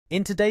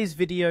In today's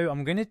video,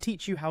 I'm going to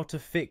teach you how to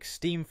fix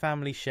Steam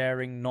Family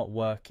Sharing not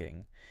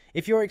working.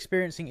 If you're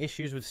experiencing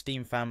issues with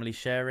Steam Family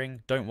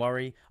Sharing, don't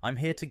worry, I'm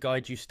here to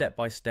guide you step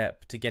by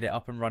step to get it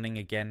up and running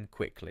again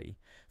quickly.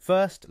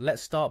 First,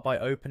 let's start by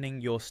opening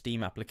your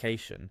Steam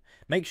application.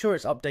 Make sure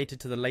it's updated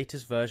to the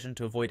latest version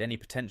to avoid any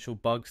potential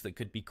bugs that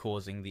could be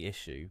causing the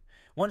issue.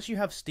 Once you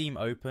have Steam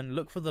open,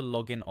 look for the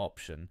login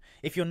option.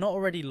 If you're not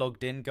already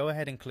logged in, go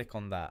ahead and click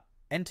on that.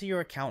 Enter your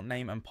account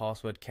name and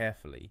password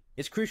carefully.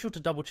 It's crucial to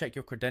double check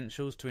your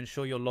credentials to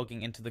ensure you're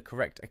logging into the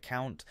correct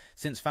account,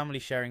 since family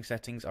sharing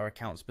settings are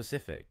account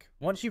specific.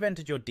 Once you've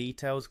entered your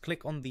details,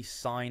 click on the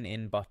sign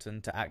in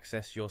button to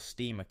access your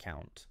Steam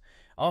account.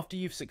 After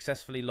you've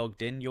successfully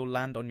logged in, you'll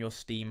land on your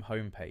Steam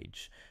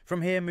homepage.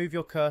 From here, move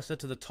your cursor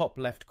to the top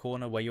left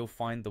corner where you'll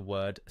find the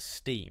word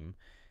Steam.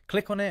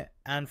 Click on it,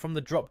 and from the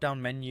drop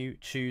down menu,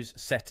 choose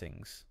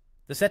Settings.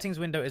 The settings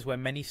window is where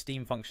many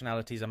Steam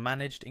functionalities are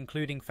managed,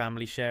 including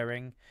family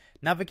sharing.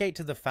 Navigate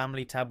to the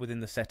Family tab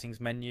within the settings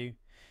menu.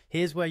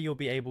 Here's where you'll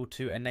be able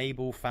to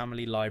enable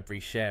family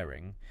library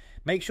sharing.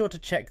 Make sure to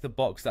check the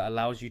box that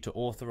allows you to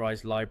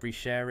authorize library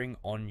sharing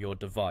on your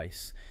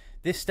device.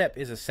 This step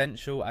is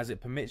essential as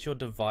it permits your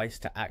device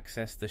to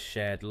access the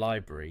shared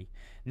library.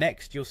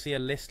 Next, you'll see a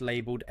list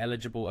labeled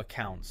eligible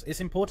accounts. It's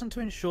important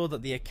to ensure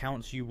that the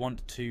accounts you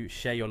want to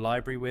share your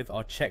library with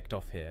are checked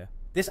off here.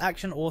 This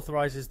action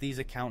authorizes these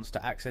accounts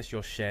to access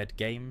your shared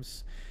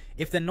games.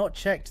 If they're not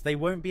checked, they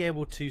won't be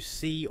able to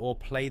see or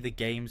play the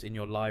games in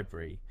your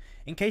library.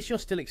 In case you're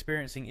still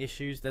experiencing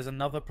issues, there's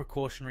another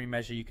precautionary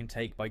measure you can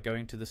take by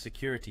going to the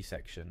security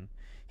section.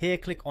 Here,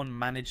 click on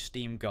Manage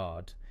Steam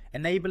Guard.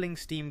 Enabling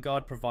Steam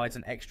Guard provides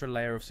an extra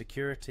layer of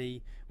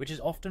security, which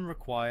is often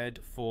required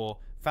for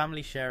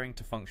family sharing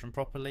to function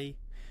properly.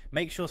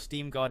 Make sure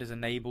Steam Guard is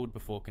enabled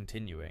before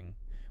continuing.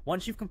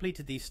 Once you've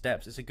completed these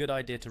steps, it's a good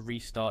idea to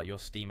restart your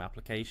Steam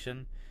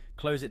application,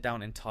 close it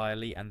down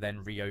entirely, and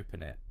then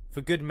reopen it.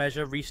 For good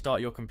measure, restart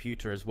your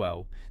computer as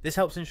well. This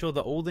helps ensure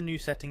that all the new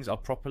settings are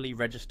properly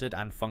registered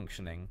and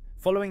functioning.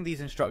 Following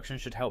these instructions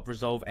should help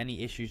resolve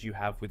any issues you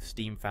have with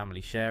Steam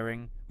Family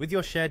Sharing. With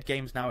your shared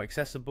games now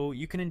accessible,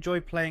 you can enjoy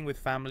playing with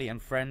family and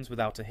friends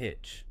without a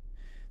hitch.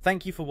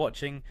 Thank you for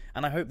watching,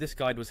 and I hope this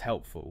guide was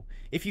helpful.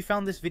 If you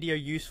found this video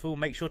useful,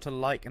 make sure to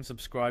like and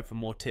subscribe for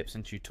more tips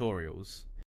and tutorials.